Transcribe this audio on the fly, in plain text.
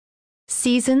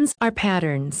Seasons are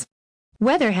patterns.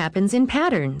 Weather happens in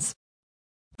patterns.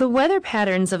 The weather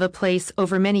patterns of a place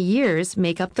over many years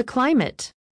make up the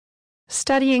climate.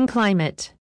 Studying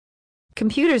climate.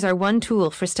 Computers are one tool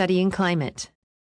for studying climate.